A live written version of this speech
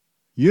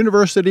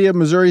University of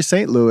Missouri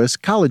St. Louis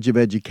College of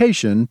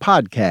Education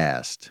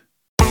podcast.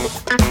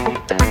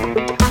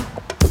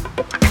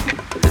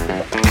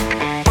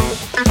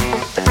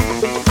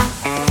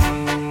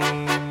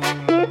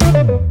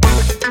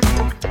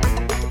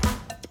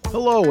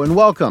 Hello and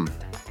welcome.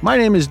 My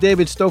name is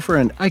David Stouffer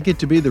and I get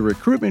to be the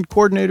recruitment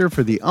coordinator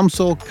for the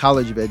UMSL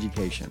College of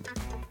Education.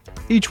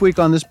 Each week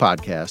on this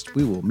podcast,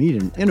 we will meet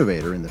an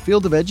innovator in the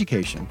field of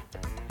education.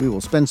 We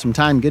will spend some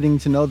time getting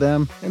to know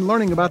them and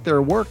learning about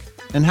their work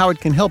and how it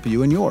can help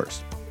you and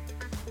yours.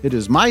 It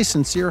is my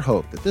sincere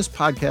hope that this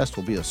podcast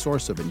will be a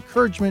source of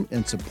encouragement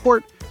and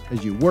support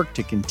as you work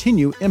to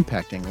continue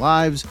impacting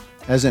lives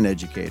as an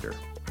educator.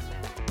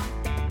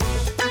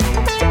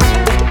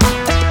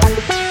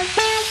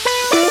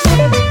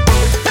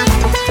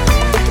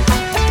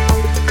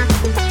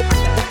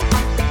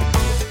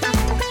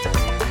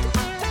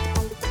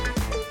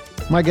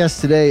 My guest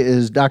today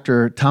is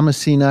Dr.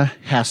 Thomasina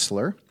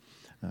Hassler.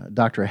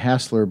 Dr.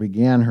 Hassler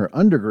began her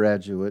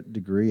undergraduate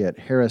degree at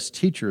Harris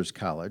Teachers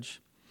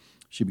College.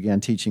 She began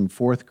teaching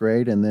fourth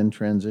grade and then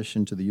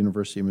transitioned to the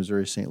University of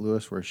Missouri St.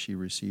 Louis, where she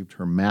received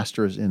her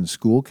master's in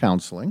school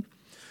counseling.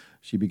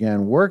 She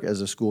began work as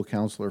a school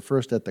counselor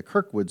first at the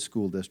Kirkwood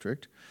School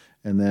District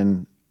and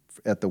then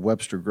at the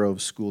Webster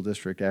Grove School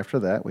District after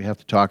that. We have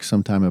to talk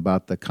sometime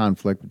about the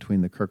conflict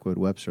between the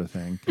Kirkwood-Webster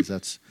thing,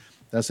 because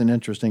that's an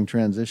interesting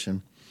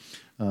transition.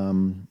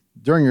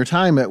 During her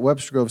time at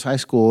Webster Groves High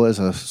School as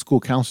a school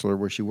counselor,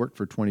 where she worked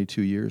for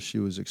 22 years, she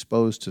was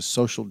exposed to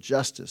social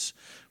justice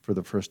for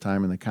the first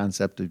time and the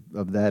concept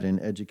of that in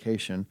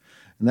education.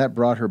 And that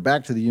brought her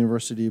back to the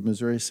University of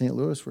Missouri St.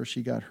 Louis, where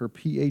she got her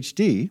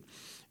PhD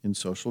in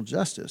social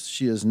justice.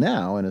 She is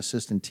now an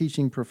assistant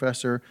teaching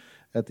professor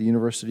at the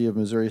University of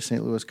Missouri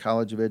St. Louis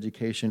College of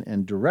Education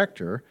and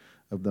director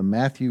of the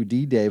Matthew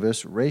D.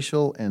 Davis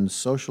Racial and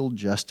Social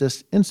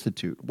Justice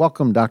Institute.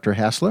 Welcome, Dr.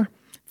 Hassler.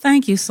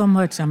 Thank you so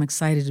much. I'm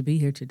excited to be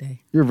here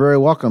today. You're very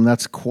welcome.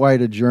 That's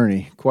quite a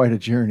journey,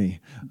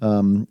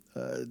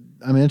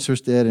 I'm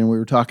interested, and we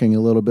were talking a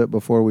little bit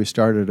before we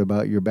started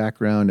about your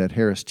background at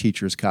Harris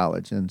Teachers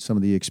College and some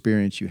of the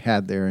experience you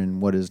had there in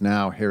what is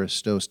now Harris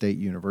Stowe State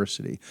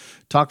University.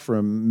 Talk for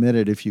a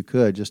minute, if you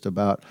could, just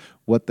about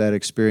what that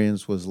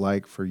experience was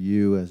like for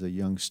you as a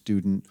young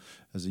student,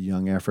 as a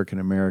young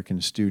African-American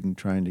student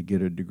trying to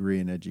get a degree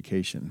in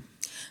education.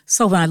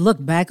 So when I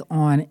look back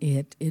on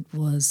it, it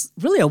was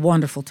really a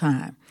wonderful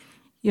time.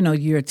 You know,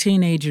 you're a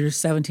teenager,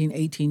 17,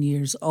 18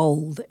 years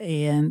old,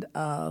 and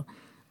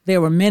there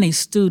were many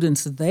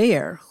students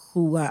there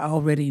who I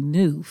already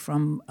knew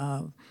from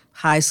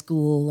high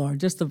school or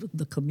just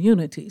the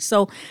community.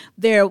 So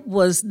there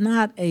was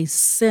not a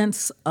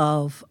sense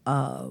of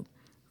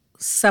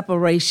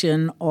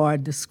separation or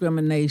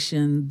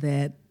discrimination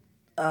that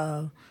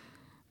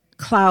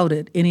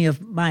clouded any of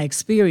my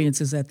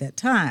experiences at that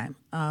time.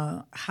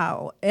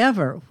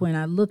 However, when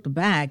I looked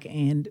back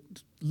and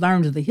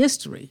learned the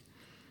history,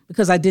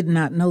 because I did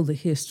not know the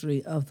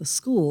history of the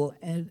school,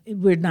 and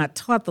we're not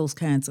taught those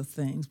kinds of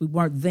things. We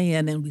weren't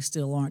then, and we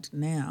still aren't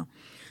now.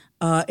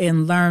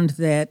 And learned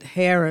that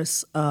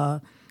Harris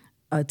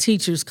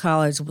Teachers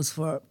College was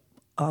for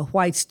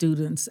white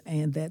students,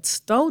 and that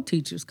Stowe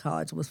Teachers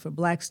College was for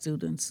black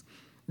students.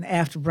 And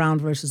after Brown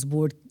versus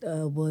Board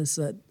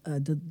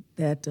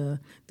that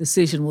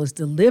decision was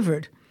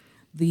delivered,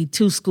 the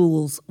two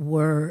schools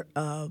were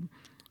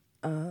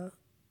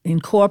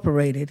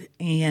incorporated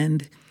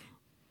and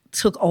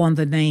took on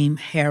the name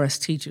Harris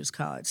Teachers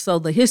College. So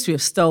the history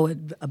of Stowe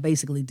had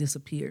basically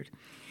disappeared.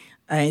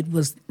 It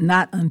was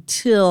not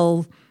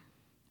until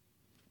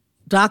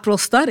doctoral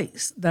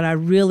studies that I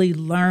really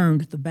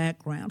learned the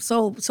background.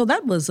 So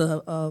that was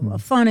a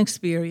fun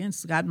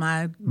experience. Got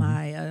my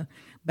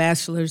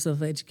bachelor's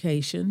of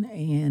education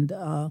and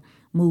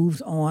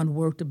moved on,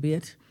 worked a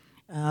bit,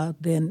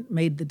 then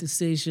made the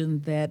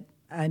decision that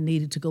I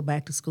needed to go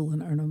back to school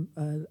and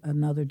earn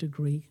another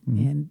degree,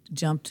 and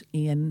jumped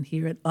in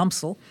here at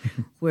UMSL,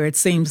 where it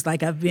seems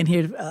like I've been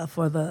here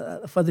for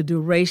the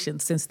duration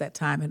since that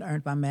time, and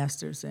earned my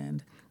master's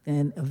and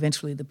then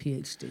eventually the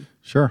PhD.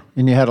 Sure.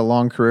 And you had a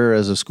long career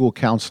as a school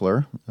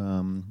counselor.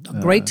 A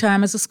great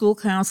time as a school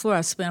counselor.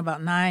 I spent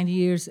about 9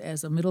 years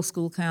as a middle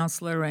school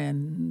counselor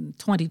and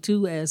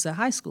 22 as a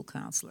high school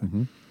counselor.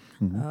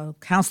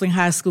 Counseling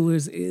high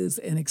schoolers is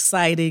an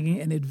exciting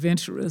and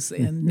adventurous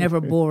and never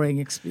boring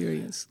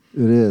experience.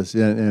 It is,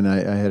 and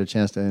I had a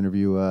chance to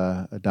interview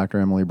Dr.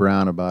 Emily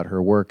Brown about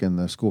her work in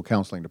the school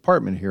counseling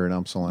department here at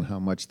UMSL and how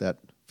much that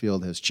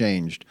field has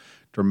changed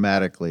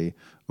dramatically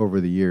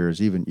over the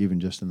years, even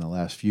just in the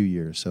last few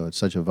years. So it's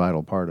such a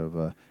vital part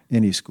of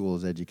any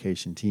school's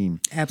education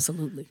team.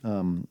 Absolutely.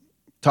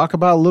 Talk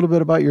about a little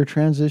bit about your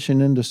transition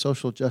into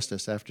social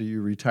justice after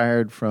you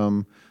retired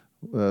from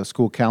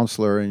school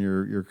counselor in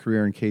your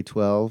career in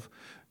K-12.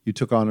 You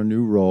took on a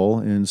new role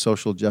in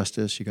social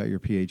justice. You got your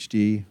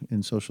PhD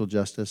in social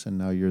justice, and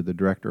now you're the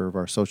director of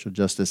our Social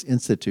Justice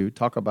Institute.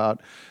 Talk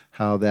about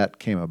how that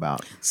came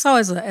about. So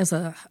as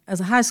a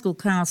high school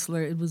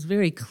counselor, it was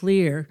very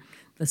clear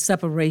the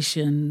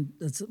separation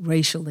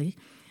racially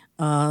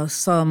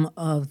some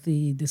of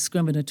the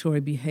discriminatory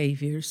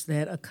behaviors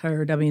that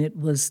occurred. I mean, it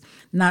was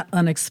not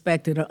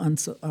unexpected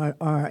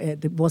or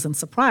it wasn't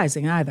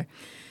surprising either.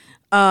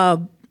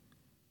 And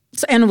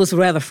it was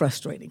rather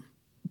frustrating.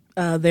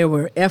 There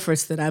were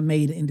efforts that I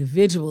made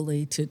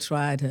individually to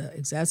try to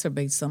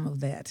exacerbate some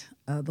of that,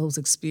 those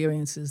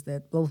experiences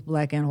that both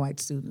black and white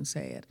students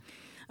had.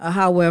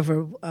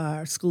 However,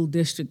 our school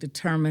district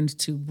determined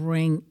to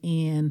bring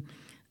in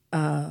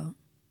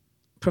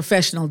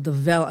professional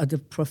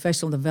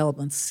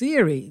development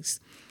series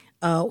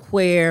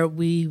where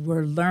we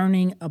were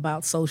learning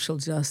about social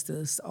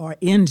justice or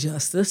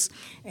injustice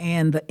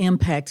and the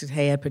impact it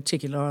had,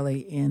 particularly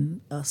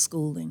in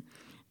schooling.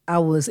 I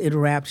was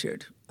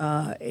enraptured,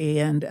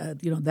 and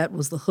that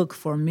was the hook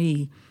for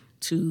me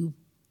to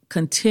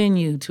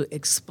continue to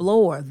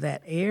explore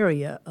that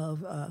area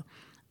of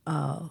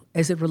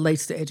as it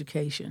relates to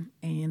education.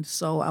 And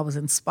so I was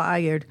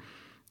inspired,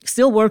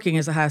 still working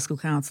as a high school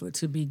counselor,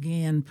 to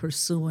begin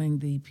pursuing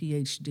the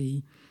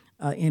PhD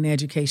in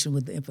education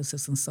with the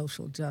emphasis on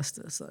social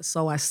justice.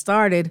 So I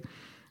started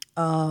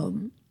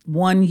 1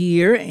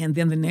 year, and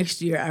then the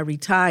next year I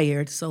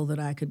retired so that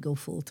I could go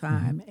full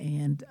time,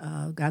 and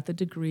got the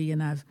degree,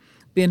 and I've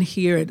been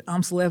here at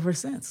UMSL ever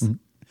since.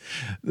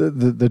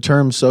 The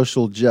term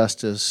social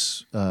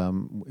justice,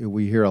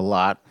 we hear a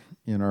lot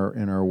in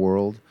our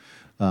world,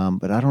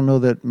 but I don't know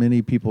that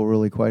many people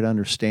really quite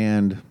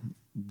understand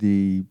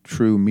the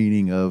true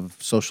meaning of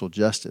social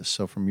justice.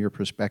 So from your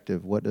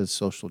perspective, what does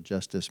social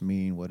justice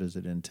mean? What does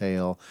it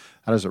entail?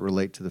 How does it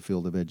relate to the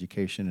field of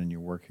education and your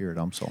work here at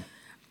UMSL?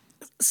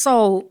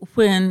 So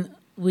when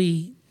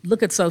we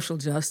look at social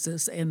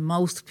justice, and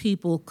most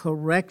people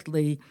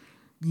correctly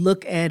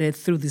look at it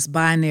through this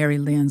binary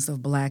lens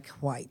of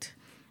black-white,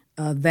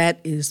 that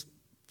is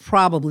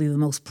probably the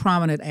most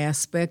prominent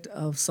aspect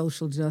of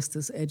social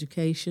justice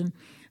education.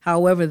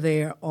 However,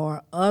 there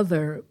are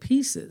other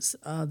pieces.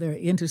 There are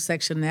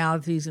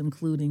intersectionalities,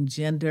 including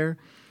gender,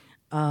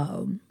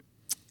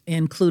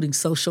 including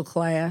social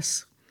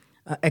class,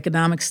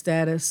 economic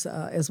status,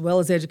 as well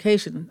as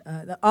education.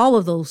 All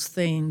of those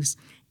things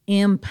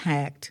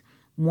impact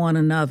one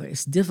another.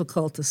 It's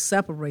difficult to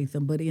separate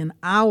them, but in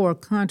our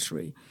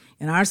country,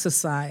 in our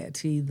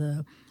society,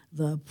 the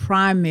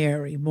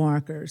primary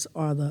markers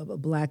are the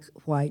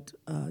black-white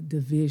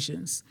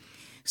divisions.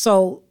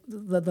 So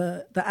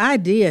the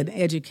idea in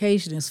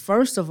education is,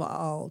 first of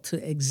all,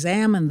 to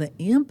examine the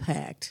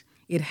impact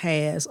it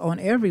has on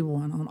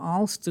everyone, on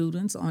all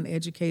students, on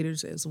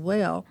educators as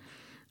well,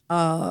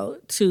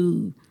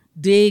 to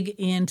dig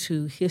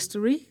into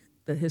history,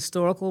 the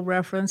historical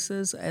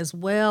references, as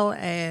well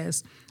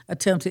as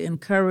attempt to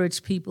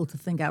encourage people to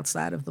think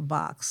outside of the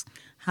box.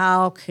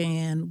 How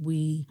can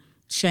we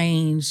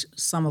change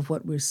some of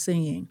what we're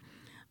seeing?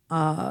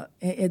 And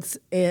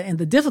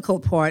the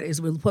difficult part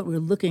is what we're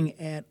looking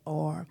at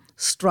are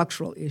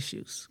structural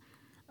issues.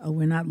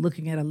 We're not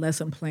looking at a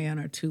lesson plan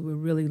or two. We're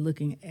really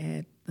looking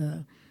at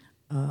the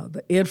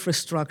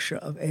infrastructure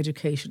of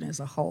education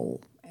as a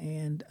whole,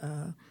 and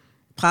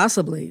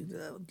possibly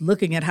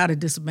looking at how to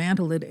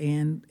dismantle it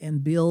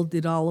and build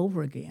it all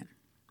over again.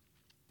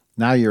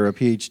 Now you're a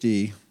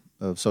PhD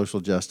of social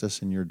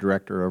justice, and you're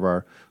director of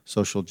our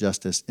Social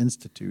Justice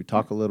Institute.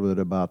 Talk a little bit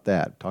about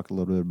that. Talk a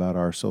little bit about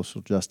our Social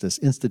Justice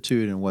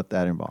Institute and what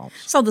that involves.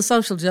 So the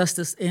Social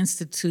Justice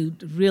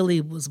Institute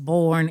really was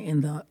born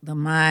in the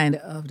mind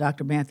of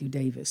Dr. Matthew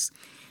Davis.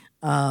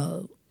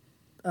 We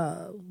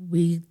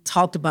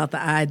talked about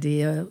the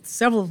idea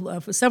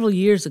several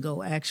years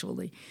ago,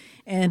 actually,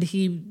 and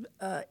he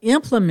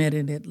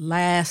implemented it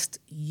last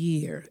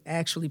year,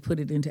 actually put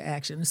it into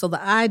action. And so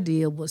the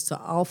idea was to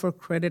offer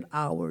credit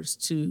hours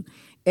to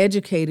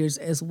educators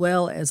as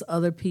well as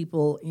other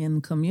people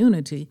in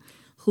community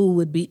who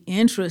would be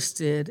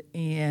interested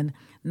in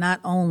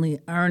not only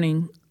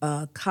earning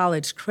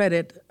college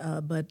credit,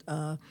 but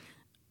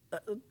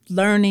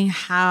learning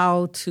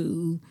how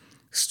to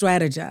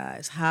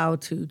strategize, how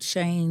to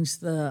change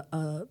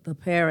the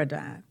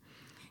paradigm.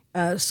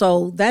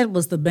 So that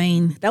was the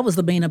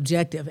main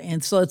objective,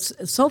 and so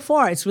so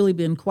far it's really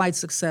been quite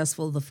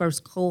successful. The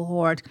first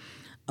cohort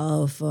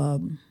of, now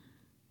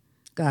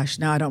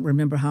I don't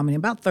remember how many,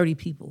 about 30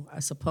 people, I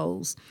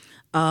suppose,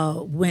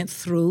 went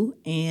through,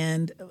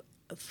 and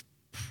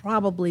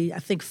probably I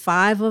think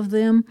 5 of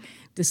them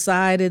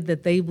decided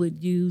that they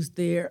would use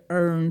their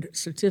earned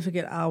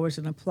certificate hours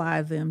and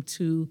apply them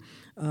to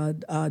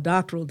a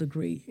doctoral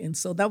degree. And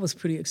so that was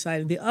pretty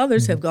exciting. The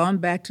others have gone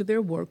back to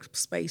their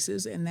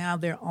workspaces, and now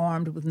they're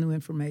armed with new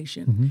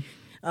information.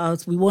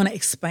 So we want to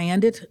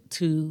expand it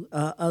to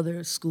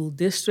other school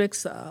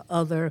districts,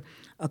 other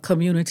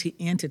community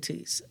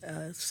entities,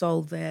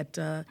 so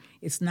that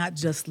it's not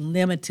just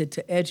limited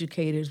to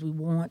educators. We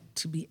want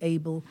to be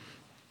able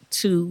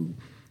to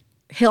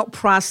help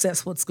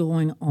process what's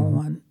going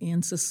on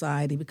in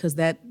society, because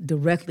that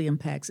directly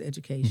impacts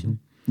education.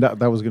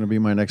 That was going to be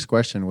my next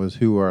question, was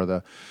who are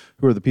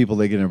the people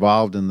that get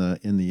involved in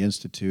the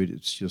institute?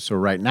 It's just, so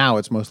right now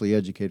it's mostly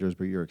educators,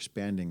 but you're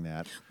expanding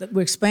that.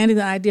 We're expanding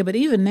the idea, but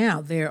even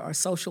now there are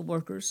social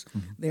workers,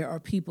 there are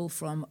people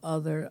from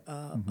other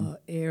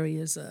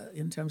areas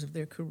in terms of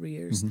their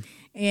careers,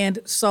 and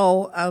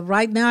so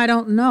right now I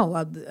don't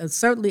know.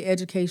 Certainly,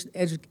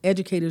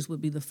 educators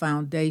would be the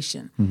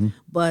foundation,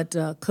 but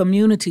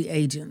community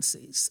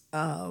agencies,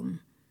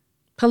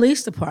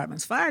 police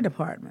departments, fire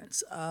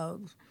departments.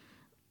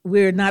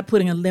 We're not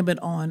putting a limit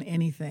on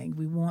anything.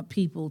 We want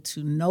people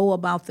to know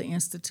about the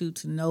Institute,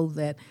 to know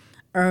that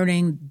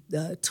earning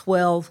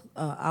 12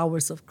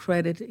 hours of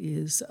credit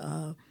is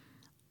a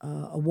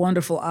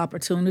wonderful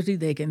opportunity.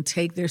 They can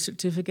take their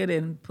certificate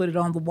and put it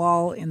on the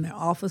wall in their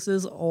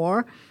offices,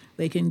 or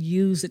they can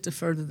use it to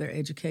further their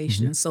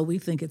education. And so we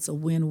think it's a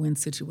win-win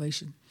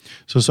situation.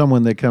 So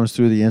someone that comes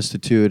through the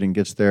Institute and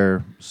gets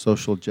their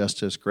social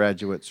justice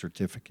graduate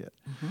certificate,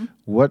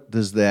 what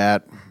does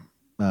that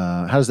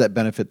how does that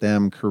benefit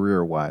them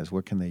career-wise?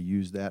 What can they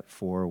use that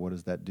for? What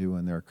does that do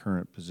in their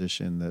current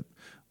position that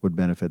would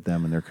benefit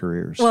them in their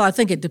careers? Well, I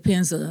think it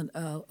depends on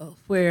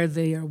where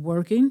they are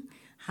working,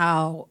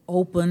 how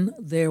open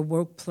their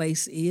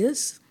workplace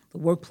is. The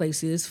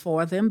workplace is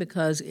for them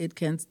because it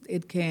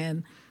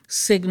can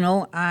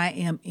signal, I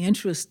am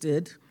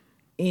interested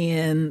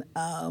in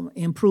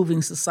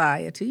improving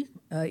society,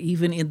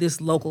 even in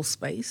this local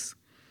space.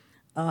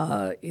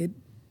 It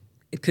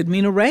could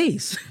mean a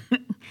raise.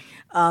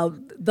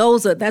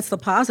 That's the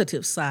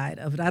positive side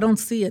of it. I don't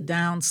see a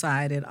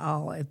downside at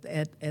all.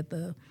 At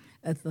the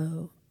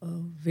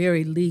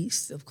very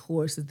least, of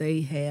course,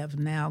 they have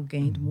now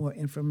gained more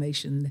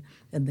information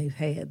than they've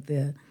had.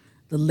 The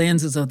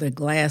lenses of their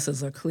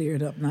glasses are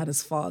cleared up, not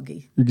as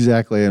foggy.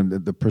 Exactly, and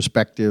the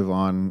perspective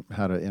on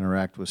how to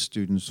interact with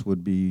students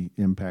would be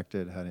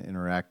impacted, how to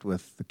interact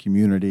with the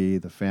community,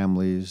 the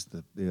families,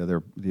 the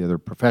other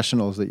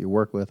professionals that you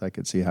work with. I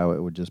could see how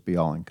it would just be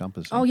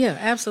all-encompassing. Oh, yeah,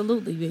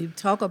 absolutely. We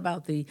talk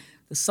about the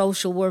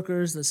social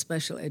workers, the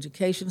special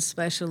education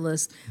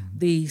specialists,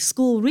 the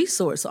school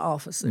resource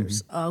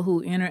officers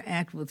who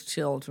interact with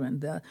children.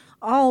 There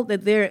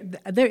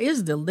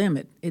is the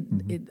limit.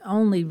 It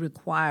only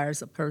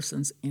requires a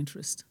person's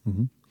interest.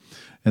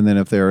 And then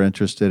if they're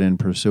interested in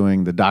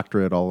pursuing the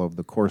doctorate, all of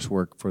the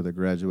coursework for the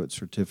graduate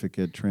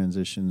certificate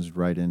transitions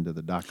right into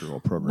the doctoral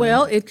program.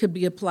 Well, it could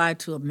be applied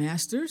to a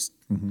master's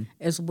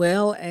as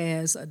well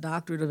as a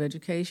doctorate of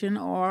education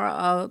or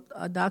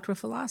a doctorate of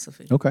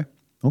philosophy.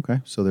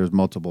 Okay, so there's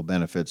multiple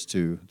benefits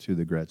to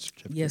the grad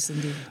certificate. Yes,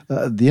 indeed.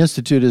 The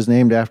Institute is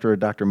named after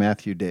Dr.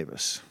 Matthew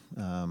Davis.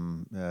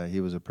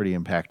 He was a pretty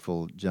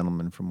impactful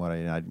gentleman from what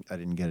I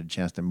didn't get a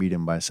chance to meet him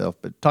myself,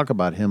 but talk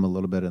about him a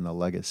little bit and the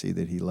legacy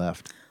that he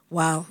left.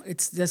 Wow,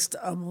 it's just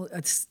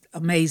it's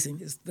amazing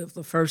is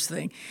the first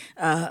thing.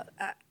 I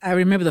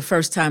remember the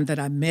first time that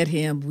I met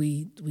him,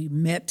 we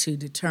met to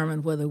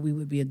determine whether we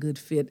would be a good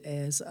fit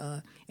as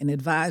an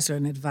advisor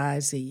and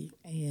advisee.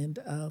 And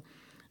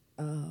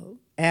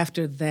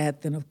after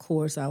that, then, of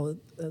course, I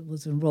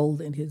was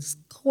enrolled in his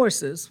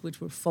courses,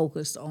 which were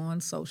focused on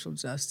social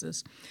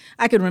justice.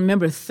 I can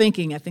remember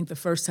thinking, I think the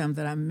first time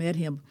that I met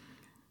him,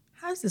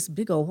 how's this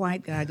big old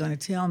white guy going to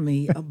tell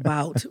me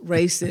about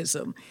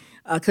racism?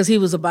 Because he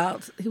was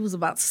about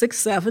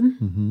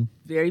 6'7",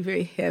 very,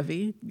 very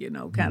heavy,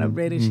 kind of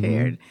reddish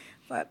haired.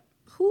 But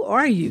who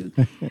are you?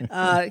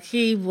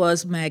 He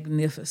was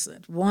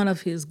magnificent. One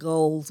of his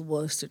goals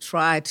was to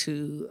try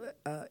to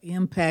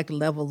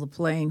level the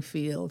playing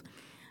field.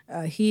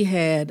 He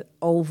had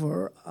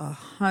over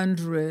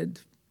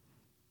 100,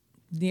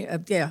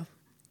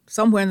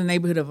 somewhere in the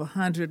neighborhood of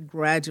 100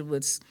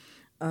 graduates,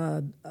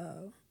 and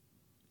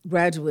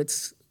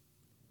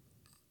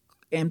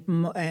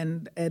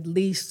at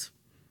least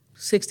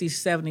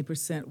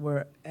 60-70%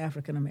 were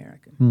African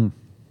American,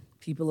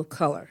 people of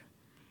color.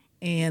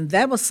 And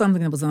that was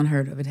something that was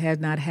unheard of. It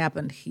had not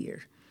happened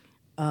here.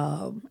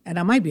 And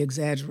I might be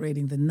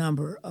exaggerating the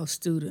number of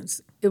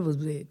students. It was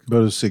big. But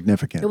it was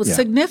significant. It was a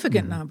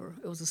significant number.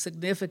 It was a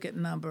significant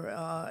number.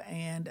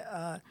 And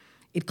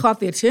it caught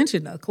the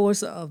attention, of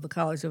course, of the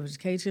College of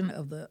Education,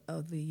 of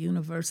the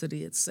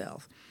university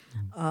itself.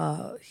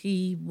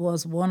 He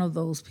was one of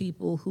those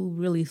people who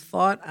really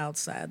thought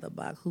outside the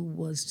box, who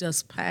was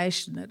just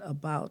passionate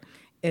about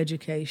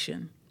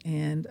education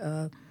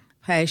and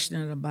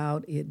passionate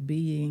about it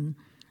being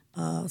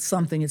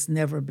something it's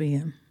never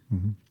been.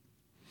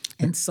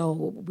 And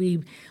so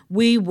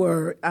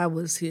I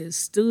was his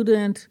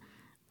student.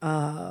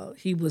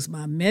 He was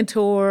my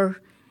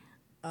mentor,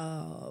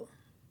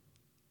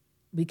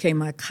 became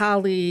my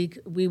colleague.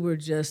 We were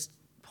just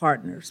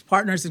partners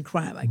in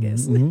crime, I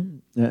guess.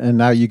 And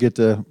now you get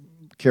to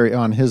carry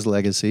on his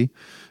legacy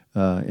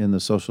in the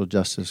social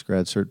justice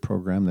grad cert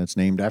program that's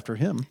named after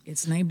him.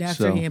 It's named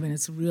after him, and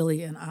it's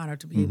really an honor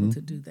to be able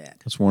to do that.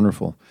 That's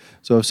wonderful.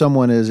 So if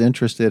someone is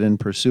interested in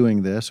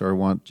pursuing this or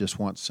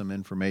wants some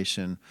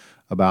information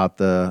about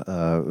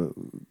the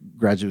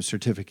Graduate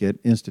Certificate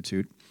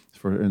Institute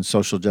and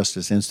Social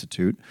Justice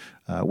Institute,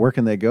 where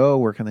can they go?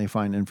 Where can they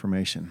find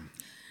information?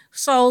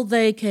 So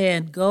they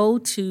can go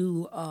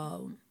to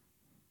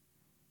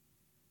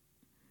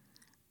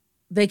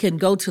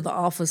the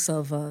office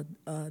of what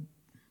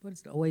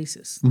is the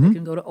Oasis? They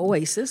can go to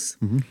Oasis,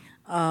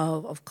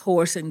 of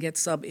course, and get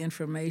some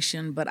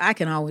information. But I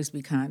can always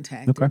be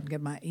contacted. Okay.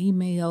 Get my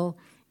email,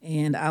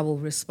 and I will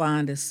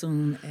respond as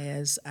soon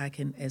as I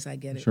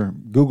get it. Sure.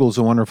 Google's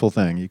a wonderful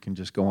thing. You can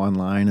just go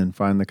online and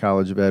find the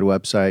College of Ed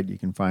website. You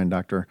can find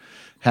Dr.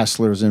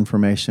 Hassler's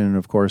information. And,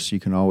 of course, you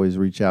can always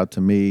reach out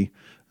to me,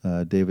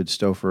 David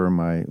Stouffer.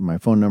 My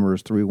phone number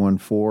is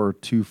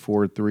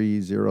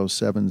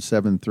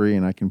 314-243-0773,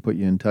 and I can put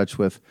you in touch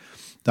with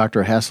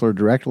Dr. Hassler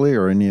directly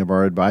or any of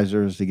our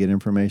advisors to get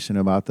information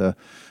about the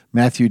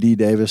Matthew D.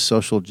 Davis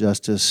Social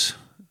Justice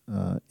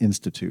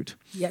Institute.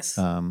 Yes.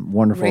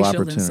 Wonderful Racial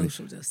opportunity. And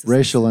Social Justice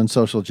Racial and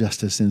Social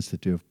Justice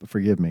Institute.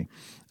 Forgive me.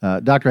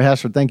 Dr.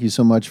 Hassler, thank you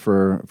so much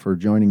for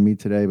joining me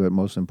today, but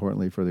most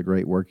importantly for the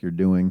great work you're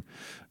doing,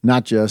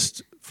 not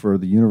just for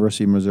the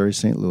University of Missouri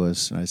St.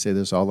 Louis, and I say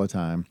this all the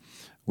time,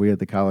 we at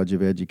the College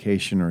of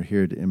Education are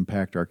here to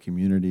impact our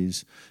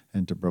communities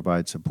and to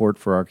provide support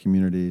for our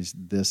communities.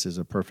 This is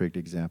a perfect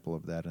example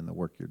of that in the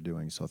work you're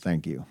doing, so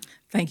thank you.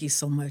 Thank you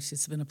so much.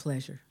 It's been a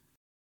pleasure.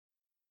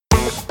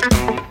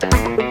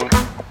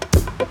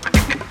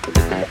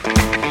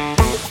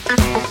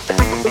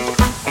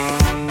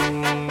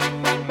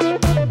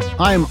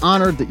 I am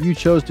honored that you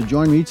chose to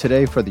join me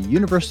today for the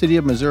University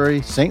of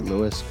Missouri St.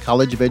 Louis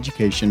College of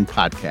Education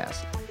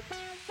podcast.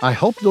 I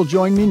hope you'll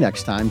join me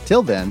next time.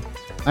 Till then,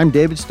 I'm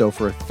David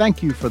Stouffer.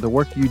 Thank you for the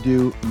work you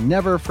do.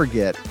 Never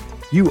forget,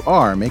 you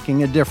are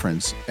making a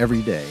difference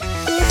every day.